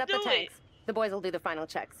 I'll just set up do the it. tanks. The boys will do the final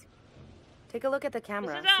checks. Take a look at the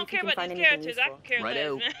camera. Since I don't see if you care can about find these anything characters, I useful. can care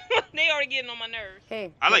Righto. less, man. They already getting on my nerves.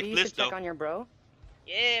 Hey, I like maybe you Bliss, should check though. on your bro.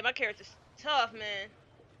 Yeah, my character's tough, man.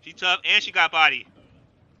 She tough and she got body.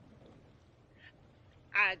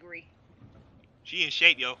 I agree. She in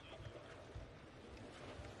shape, yo.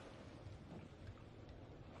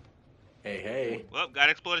 Hey, hey. Well,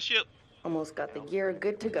 gotta explore the ship. Almost got the gear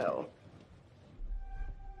good to go.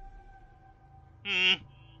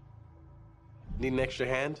 Need an extra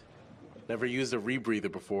hand? Never used a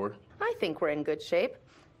rebreather before. I think we're in good shape.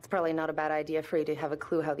 It's probably not a bad idea for you to have a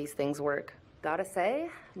clue how these things work. Gotta say,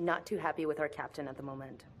 not too happy with our captain at the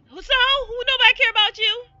moment. So, who nobody care about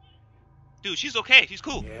you? Dude, she's okay. She's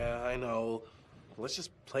cool. Yeah, I know. Let's just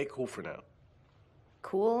play cool for now.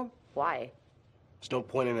 Cool? Why? There's no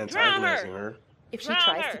point in Drown antagonizing her. If she Drown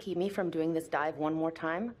tries her. to keep me from doing this dive one more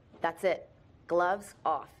time, that's it. Gloves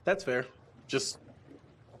off. That's fair. Just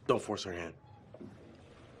don't force her hand.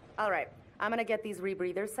 All right, I'm gonna get these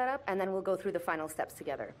rebreathers set up, and then we'll go through the final steps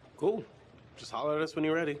together. Cool. Just holler at us when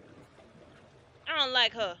you're ready. I don't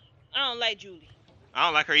like her. I don't like Julie. I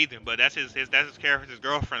don't like her either, but that's his character, his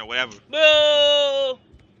girlfriend or whatever. Boo!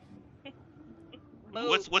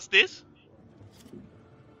 Boo. What's this?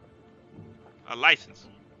 A license.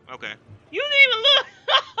 Okay. You didn't even look.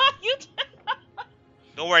 You.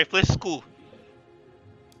 Don't worry, Fliss is cool.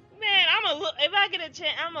 Man, I'ma look if I get a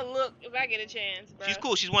chance. I'ma look if I get a chance, bro. She's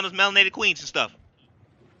cool. She's one of those melanated queens and stuff.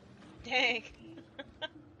 Dang.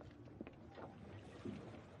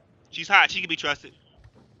 She's hot. She can be trusted.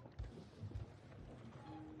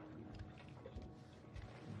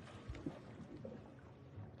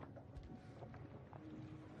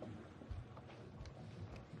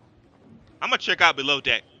 I'm gonna check out below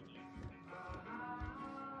deck.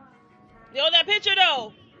 Yo, that picture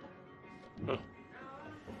though. Huh.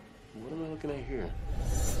 What am I looking at here?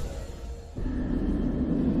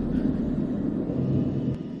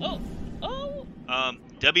 Oh.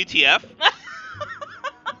 WTF? What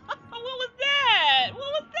was that? What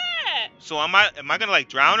was that? So am I gonna like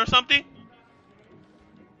drown or something?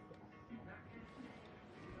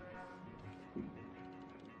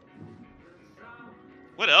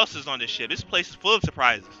 What else is on this ship? This place is full of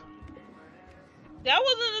surprises. That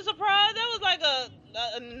wasn't a surprise. That was like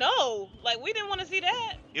a no. Like we didn't want to see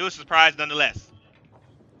that. It was a surprise nonetheless.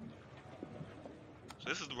 So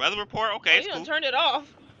this is the weather report? Okay, Oh, it's you done cool. turned it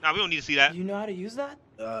off. Nah, we don't need to see that. You know how to use that?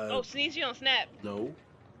 Oh, sneeze you on Snap. No.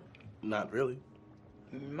 Not really.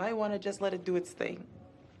 You might want to just let it do its thing.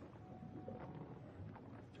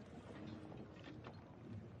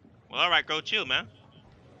 Well, alright, go chill, man.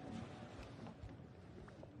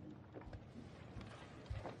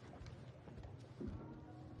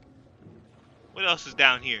 What else is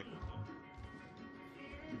down here?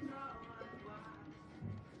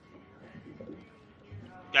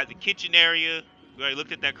 Got the kitchen area. We already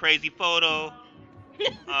looked at that crazy photo.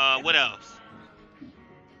 What else?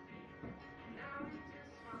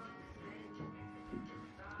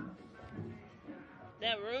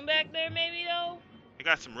 That room back there, maybe though. They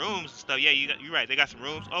got some rooms and stuff. Yeah, you're right. They got some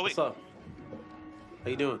rooms. Oh wait. What's up? How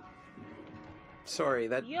you doing? Sorry,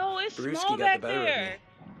 that Yo, it's brewski small got the back better of there. me.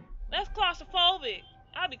 That's claustrophobic.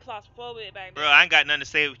 I'll be claustrophobic back there. Bro, I ain't got nothing to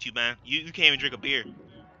say with you, man. You can't even drink a beer.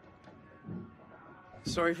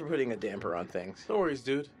 Sorry for putting a damper on things. No worries,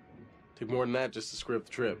 dude. Take more than that just to screw up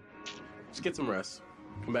the trip. Just get some rest.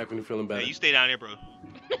 Come back when you're feeling better. Yeah, you stay down there, bro.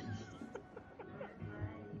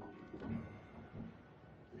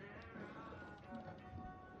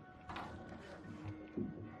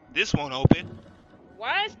 This won't open.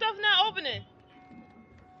 Why is stuff not opening?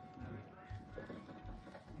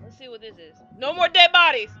 Let's see what this is. No more dead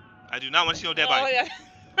bodies. I do not want to see no dead Oh bodies. yeah.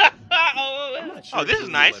 I'm not sure Oh, this if is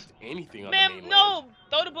we nice. left anything on the Man, mainland. no.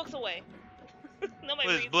 Throw the books away. Nobody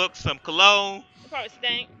What is reads. books? Some cologne. It probably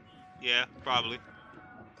stank. Yeah, probably.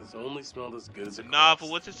 This only smelled as good as The it novel.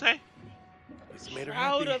 costs. What's it say? It's made her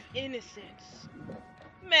Proud happy. of innocence.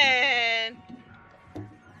 Man.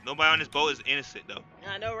 Nobody on this boat is innocent though.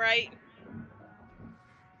 I know, right?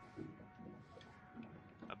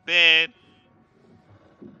 A bed.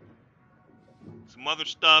 Some other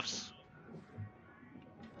stuffs.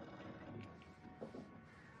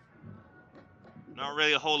 Not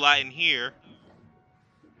really a whole lot in here.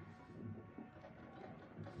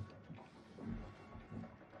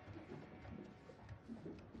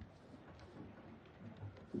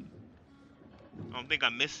 I don't think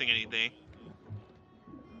I'm missing anything.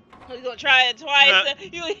 We're gonna try it twice.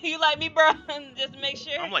 You like me, bro? Just to make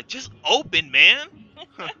sure. I'm like, just open, man.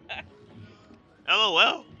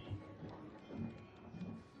 LOL.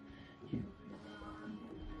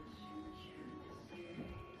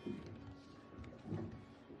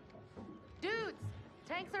 Dude,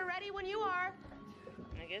 tanks are ready when you are.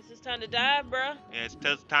 I guess it's time to dive, bruh. Yeah,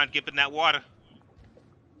 it's time to get in that water.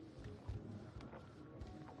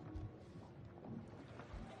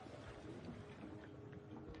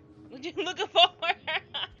 What you looking for?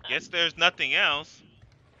 Guess there's nothing else.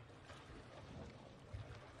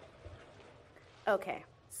 Okay,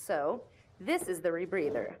 so this is the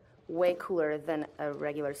rebreather. Way cooler than a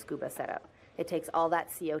regular scuba setup. It takes all that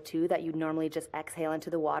CO2 that you'd normally just exhale into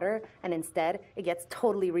the water, and instead, it gets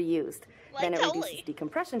totally reused. Like then it totally. reduces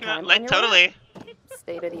decompression time. Like on your totally.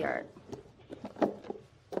 State of the art.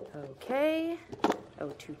 Okay,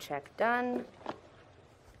 O2 check done.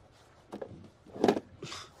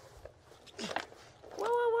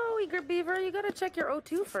 Whoa, eager beaver, you gotta check your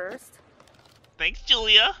O2 first. Thanks,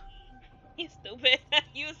 Julia. You stupid.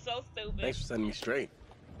 You so stupid. Thanks for setting me straight.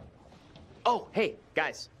 Oh, hey,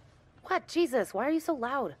 guys. What? Jesus, why are you so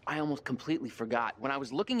loud? I almost completely forgot. When I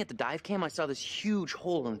was looking at the dive cam, I saw this huge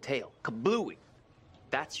hole in the tail. Kablooey.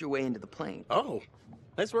 That's your way into the plane. Oh,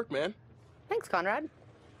 nice work, man. Thanks, Conrad.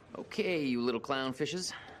 Okay, you little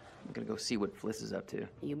clownfishes. I'm gonna go see what Fliss is up to.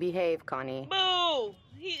 You behave, Connie. Boo!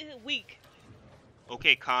 He weak.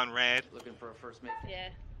 Okay, Conrad. Looking for a first mate. Yeah.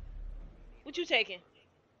 What you taking?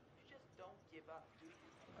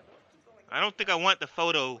 I don't think I want the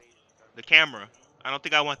photo, the camera. I don't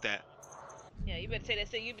think I want that. Yeah, you better say that.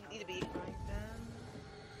 So you need to be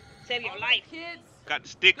save your life. Kids, Got the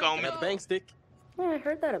stick on me. Got the bang stick. Yeah, I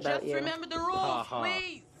heard that about just you. remember the rules,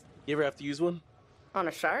 please. You ever have to use one? On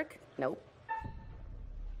a shark? Nope.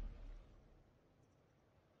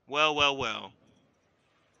 Well.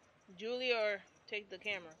 Julia or take the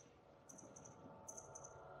camera?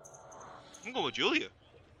 I'm going with Julia.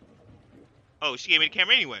 Oh, she gave me the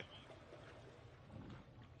camera anyway.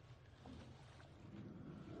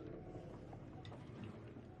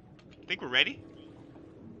 Think we're ready?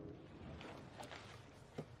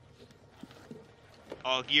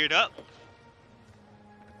 All geared up.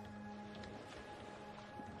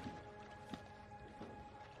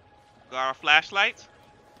 Got our flashlights.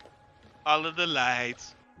 All of the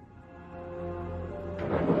lights.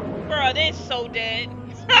 Bro, they're so dead.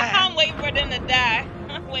 I'm waiting for them to die.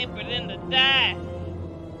 I'm waiting for them to die.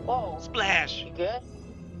 Whoa. Splash. You good?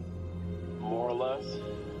 More or less.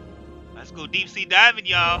 Let's go deep sea diving,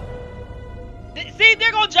 y'all. See,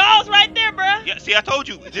 there go Jaws right there, bro. Yeah, see, I told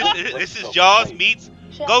you. This is Jaws meets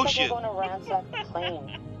Ghost Ship. We're going to ransack the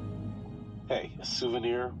plane. Hey, a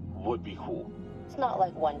souvenir would be cool. It's not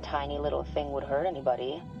like one tiny little thing would hurt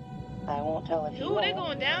anybody. I won't tell if you Dude, they won't.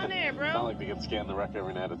 going down there, bro. Not like they can scan the wreck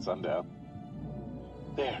every night at sundown.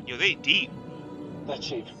 There, Yo, they deep. that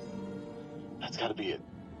shape. That's gotta be it.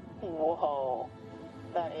 Whoa.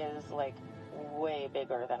 That is, like, way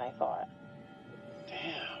bigger than I thought.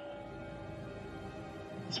 Damn.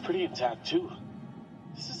 It's pretty intact, too.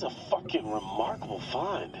 This is a fucking remarkable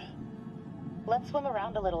find. Let's swim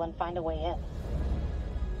around a little and find a way in.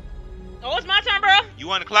 Oh, it's my turn, bro. You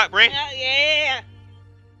on the clock, Bray? Yeah.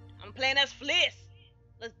 I'm playing as Fliss.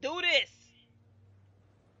 Let's do this.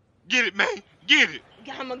 Get it, man. Get it.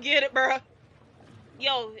 I'ma get it, bro.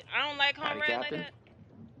 Yo, I don't like Howdy, Conrad like Captain. that.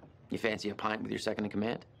 You fancy a pint with your second in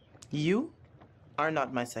command? You are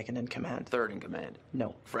not my second in command. Third in command.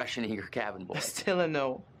 No. Fresh and eager cabin boy. Still a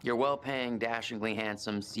no. Your well-paying, dashingly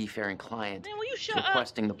handsome, seafaring client Man, will you is shut up?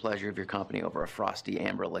 requesting the pleasure of your company over a frosty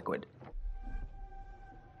amber liquid.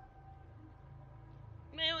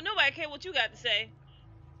 Man, nobody care what you got to say.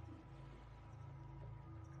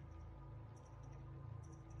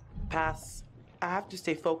 Pass. I have to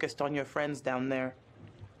stay focused on your friends down there.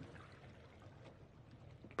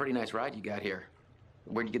 Pretty nice ride you got here.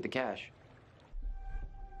 Where'd you get the cash?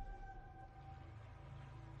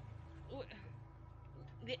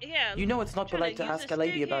 Yeah. You know it's not tryna polite to use ask the a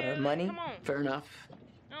lady stick about here. her money. Come on. Fair enough.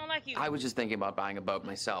 I don't like you. I was just thinking about buying a boat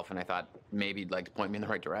myself, and I thought maybe you'd like to point me in the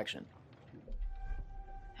right direction.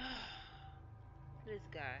 This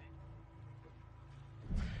guy.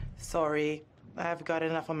 Sorry. I've got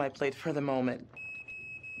enough on my plate for the moment.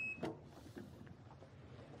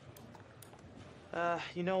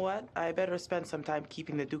 You know what? I better spend some time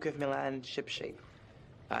keeping the Duke of Milan shipshape.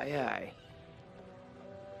 Aye, aye.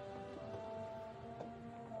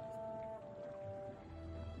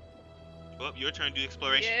 Well, your turn to do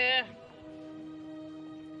exploration. Yeah.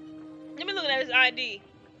 Let me look at his ID.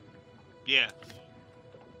 Yeah.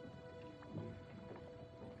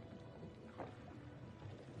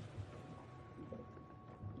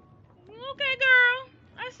 Okay, girl.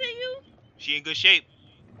 I see you. She in good shape.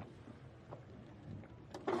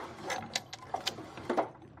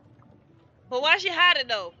 But why she hide it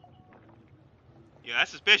though? Yeah,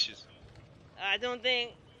 that's suspicious. I don't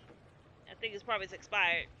think I think it's probably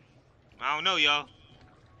expired. I don't know, y'all.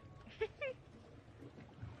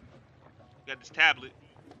 Got this tablet.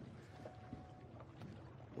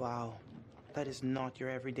 Wow, that is not your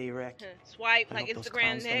everyday wreck. Swipe I like hope those Instagram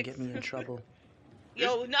clowns don't next. get me in trouble.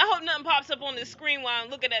 Yo, I hope nothing pops up on the screen while I'm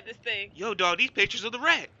looking at this thing. Yo, dog, these pictures of the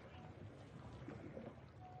wreck.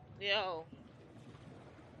 Yo.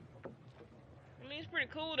 I mean, it's pretty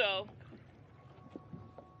cool, though.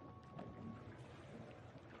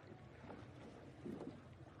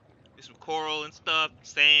 There's some coral and stuff,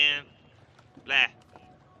 sand, blah.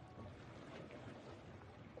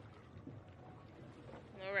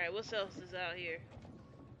 Alright, what else is out here?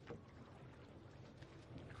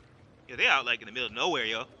 Yeah, they out like in the middle of nowhere,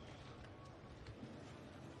 yo.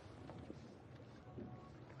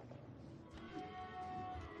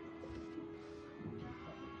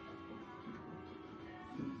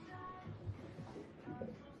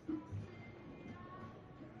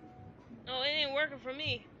 Oh, it ain't working for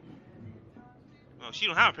me. Oh, she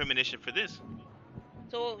don't have a premonition for this.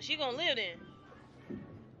 So she gonna live then?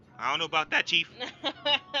 I don't know about that, Chief.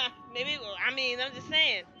 Maybe, I mean, I'm just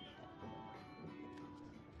saying.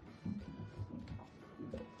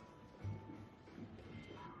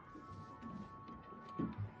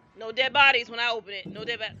 No dead bodies when I open it. No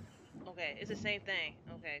dead bodies. Okay, it's the same thing.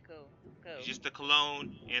 Okay, cool. Cool. It's just the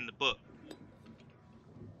cologne and the book.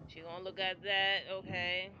 She gonna look at that.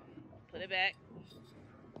 Okay. Put it back.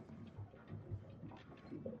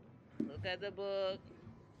 Look at the book.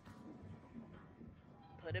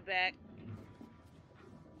 Put it back.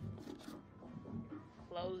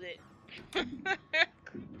 Close it.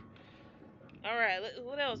 Alright,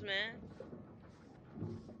 what else, man?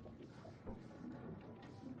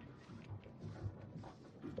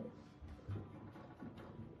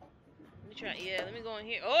 Let me try. Yeah, let me go in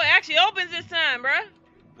here. Oh, it actually opens this time, bruh.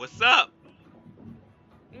 What's up?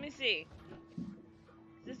 Let me see.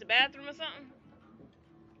 Is this the bathroom or something?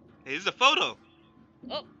 Hey, this is a photo.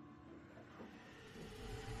 Oh.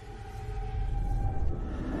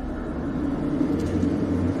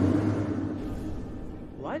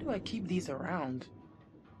 Why do I keep these around?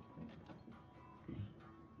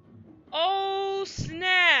 Oh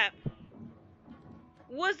snap!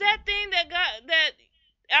 Was that thing that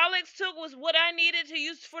Alex took was what I needed to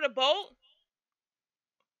use for the boat?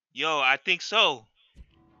 Yo, I think so.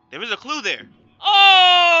 There is a clue there.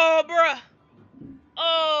 Oh, bruh.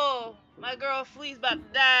 Oh, my girl Flea's about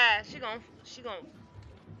to die.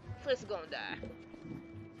 Flea's gonna die.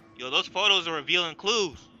 Yo, those photos are revealing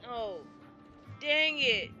clues. Oh, dang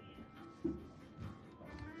it.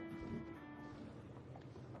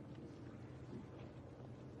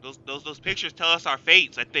 Those pictures tell us our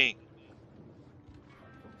fates, I think.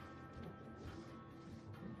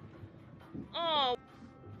 Oh,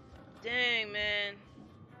 dang, man.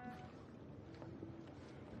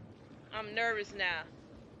 I'm nervous now.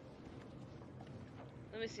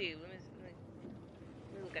 Let me see. Let me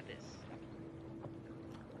look at this.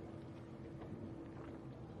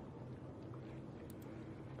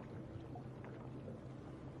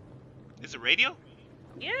 Is it radio?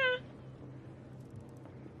 Yeah.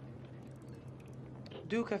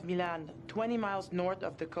 Duke of Milan, 20 miles north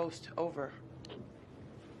of the coast, over.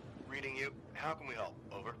 Reading you. How can we help?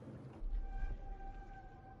 Over.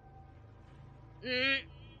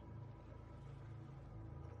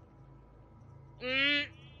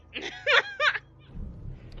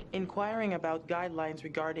 Inquiring about guidelines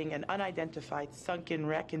regarding an unidentified sunken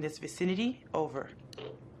wreck in this vicinity, over.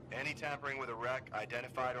 Any tampering with a wreck,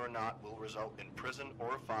 identified or not, will result in prison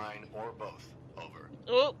or a fine or both. Over.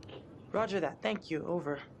 Oh. Roger that. Thank you.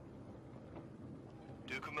 Over.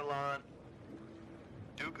 Duke of Milan.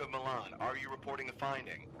 Duke of Milan, are you reporting a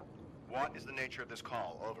finding? What is the nature of this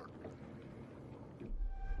call? Over.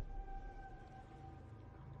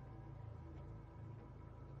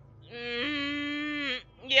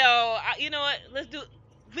 Yo, you know what? Let's do.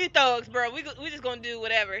 We thugs, bro. We just gonna do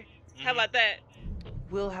whatever. How about that?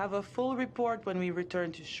 We'll have a full report when we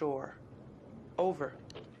return to shore. Over.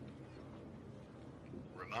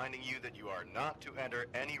 Reminding you that you are not to enter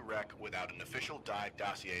any wreck without an official dive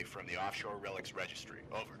dossier from the Offshore Relics Registry.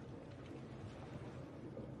 Over.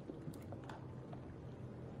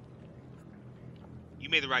 You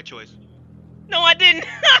made the right choice. No, I didn't.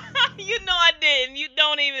 You know I didn't. You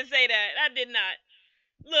don't even say that. I did not.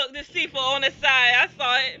 Look, the seafoam on the side. I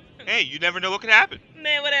saw it. Hey, you never know what could happen.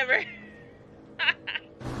 Man, whatever.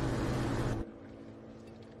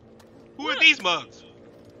 Who are these mugs?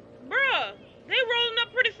 Bruh, they rolling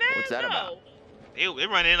up pretty fast. What's that though. about? They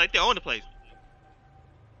run in like they own the place.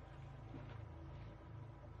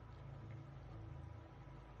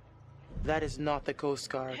 That is not the Coast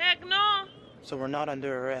Guard. Heck no. So we're not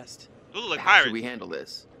under arrest. Those look like How should pirates. we handle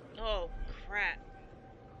this? Oh, crap.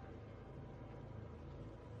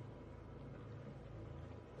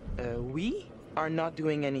 We are not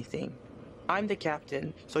doing anything. I'm the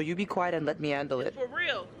captain, so you be quiet and let me handle it. For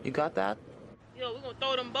real. You got that? Yo, we're gonna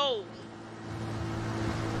throw them bows.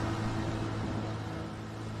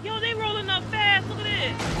 Yo, they rolling up fast. Look at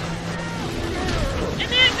this.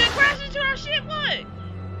 And then they crash into our ship. What?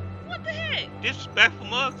 What the heck? Disrespectful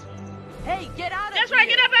mugs. Hey, get out of That's here! right,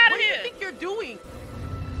 get up out of What do here! you think you're doing?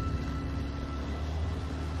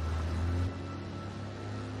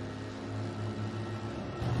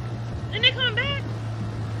 And they come back?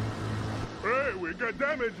 Hey, we got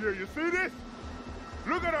damage here. You see this?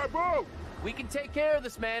 Look at our boat. We can take care of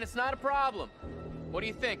this, man. It's not a problem. What do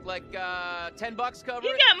you think? Like, $10 cover He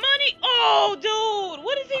it? got money? Oh, dude.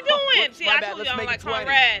 What is he doing? Whoops, See, my I bad. told Let's you I don't make like it 20.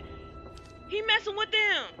 Conrad. He messing with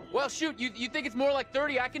them. Well, shoot, you think it's more like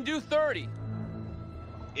 30? I can do 30.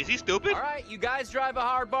 Is he stupid? All right, you guys drive a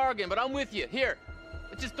hard bargain, but I'm with you. Here,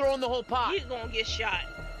 let's just throw in the whole pot. He's gonna get shot.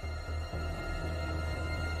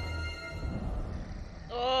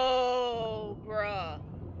 Oh, bruh.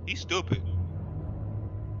 He's stupid.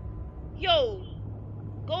 Yo,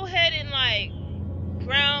 go ahead and, like,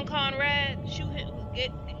 drown Conrad. Shoot him.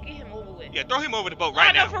 Get him over with. Yeah, throw him over the boat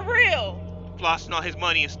right now. I know, for real. Flossing all his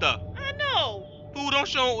money and stuff. I know. Fool, don't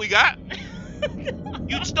show him what we got.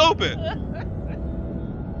 You stupid.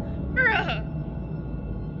 Bruh.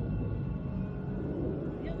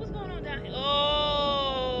 Yo, what's going on down here?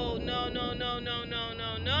 Oh, no, no, no, no, no,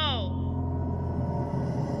 no, no.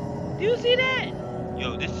 Do you see that?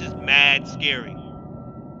 Yo, this is mad scary.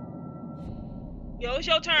 Yo, it's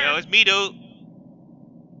your turn. Yo, it's me, dude.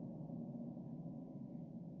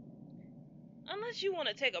 Unless you want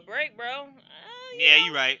to take a break, bro. Yeah,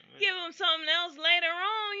 you right. Give him something else later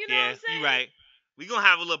on, you know what I'm saying? You right. We gonna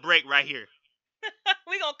have a little break right here.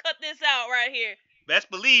 We gonna cut this out right here. Best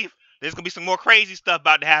believe there's gonna be some more crazy stuff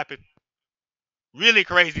about to happen. Really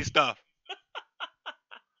crazy stuff.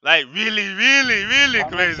 Like really, really, really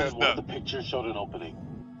crazy stuff. One of the pictures showed an opening.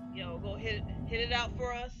 Yo, go hit it out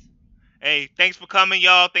for us. Hey, thanks for coming,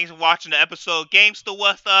 y'all. Thanks for watching the episode Gamezstaa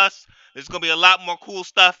with us. There's going to be a lot more cool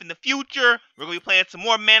stuff in the future. We're going to be playing some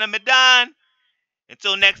more Man of Medan.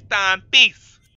 Until next time, peace.